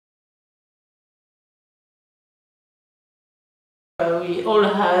We all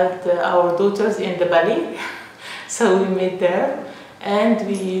had our daughters in the ballet, so we met there and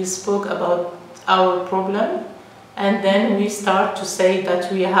we spoke about our problem, and then we start to say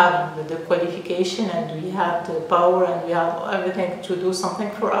that we have the qualification and we have the power and we have everything to do something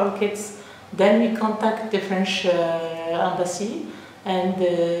for our kids. Then we contact the French embassy and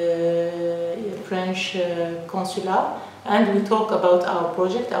the French consulat, and we talk about our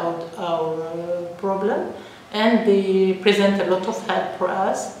project, our problem, and they present a lot of help for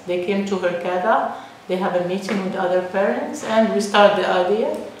us. They came to Hurghada, they have a meeting with other parents, and we start the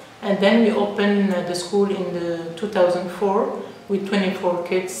idea. And then we open the school in the 2004 with 24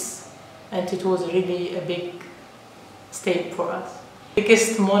 kids, and it was really a big step for us. The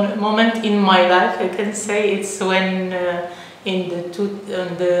biggest moment in my life, I can say, it's when on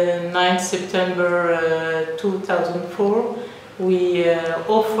the 9th September 2004, we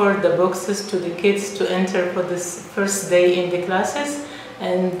offered the boxes to the kids to enter for this first day in the classes,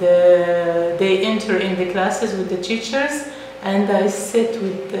 and they enter in the classes with the teachers, and I sat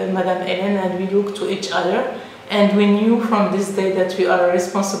with Madame Hélène and we looked to each other, and we knew from this day that we are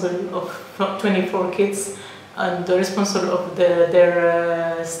responsible of 24 kids and responsible of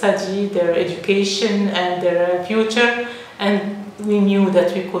their study, their education and their future, and we knew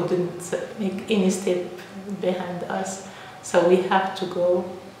that we couldn't make any step behind us. So we have to go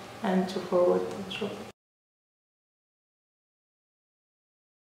and to forward the job.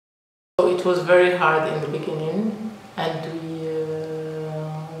 So it was very hard in the beginning, and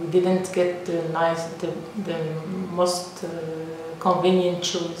we didn't get the most convenient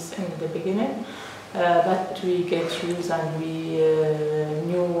shoes in the beginning, but we get shoes, and we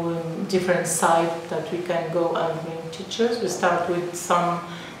knew different sites that we can go and bring teachers. We start with some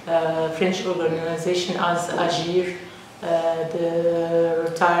French organization as Agir, the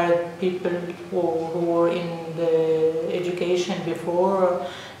retired people who were in the education before,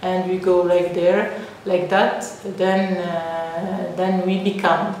 and we go like that. Then we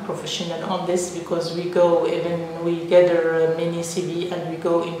become professional on this, because we go, even we gather many CV and we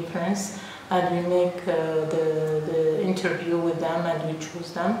go in France and we make the interview with them and we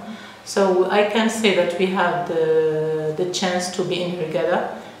choose them. So I can say that we have the chance to be in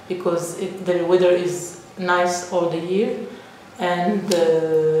Hurghada, because the weather is nice all the year, and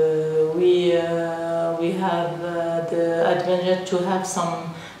we have the advantage to have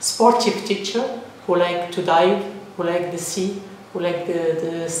some sportive teacher who like to dive, who like the sea, who like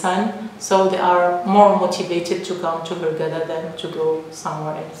the sun, so they are more motivated to come to Hurghada than to go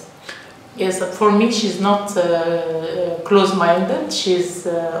somewhere else. Yes, for me she's not close-minded. She's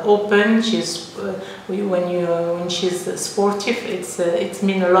open. She's when she's sportive, it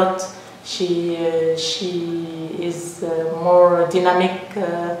means a lot. She is more dynamic.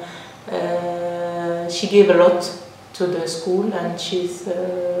 She gave a lot to the school, and she's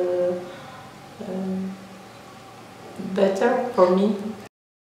better for me.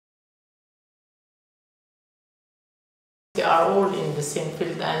 They are all in the same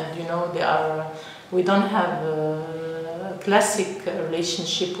field, and you know, we don't have a classic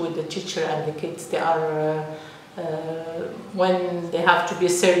relationship with the teacher and the kids. They are when they have to be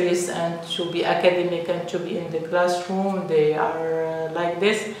serious and to be academic and to be in the classroom, they are like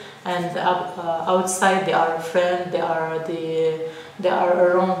this, and outside they are friends. They are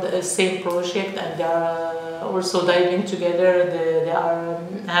around the same project, and they are also diving together. They are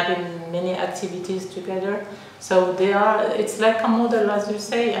having many activities together. So it's like a model, as you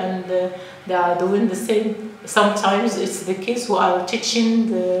say, and they are doing the same. Sometimes it's the kids who are teaching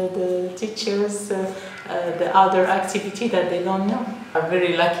the teachers the other activity that they don't know. We are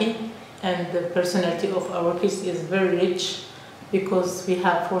very lucky, and the personality of our kids is very rich, because we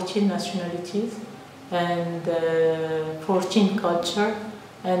have 14 nationalities and 14 culture,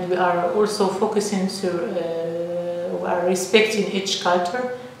 and we are also focusing we are respecting each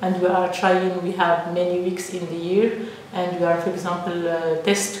culture, and we are trying. We have many weeks in the year, and we are, for example,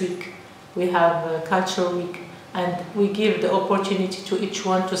 test week, we have culture week, and we give the opportunity to each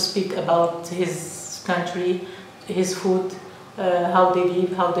one to speak about his country, his food, how they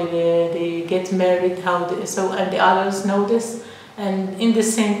live, how they get married, and the others know this, and in the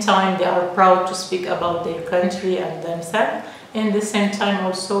same time they are proud to speak about their country and themselves. In the same time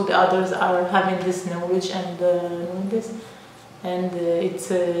also the others are having this knowledge and knowing this, and it's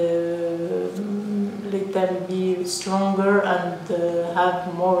let them be stronger and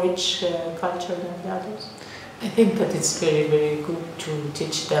have more rich culture than the others. I think that it's very, very good to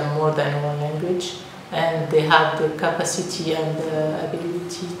teach them more than one language, and they have the capacity and the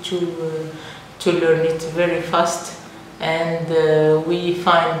ability to learn it very fast, and we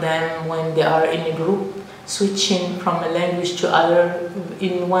find them when they are in a group. switching from a language to other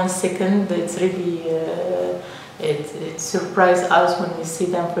in 1 second. It's really it surprises us when we see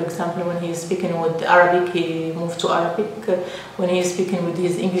them. For example, when he is speaking with Arabic, he moved to Arabic. When he is speaking with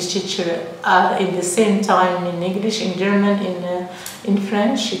his English teacher in the same time in English, in German, in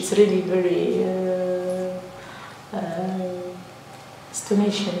French, it's really very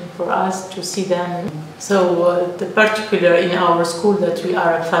astonishing for us to see them. So the particular in our school that we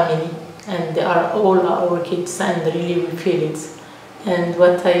are a family, and they are all our kids, and really we feel it. And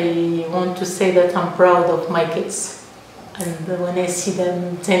what I want to say that I'm proud of my kids, and when I see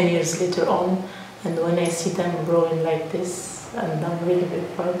them 10 years later on, and when I see them growing like this, and I'm really very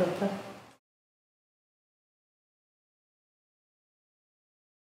proud of them.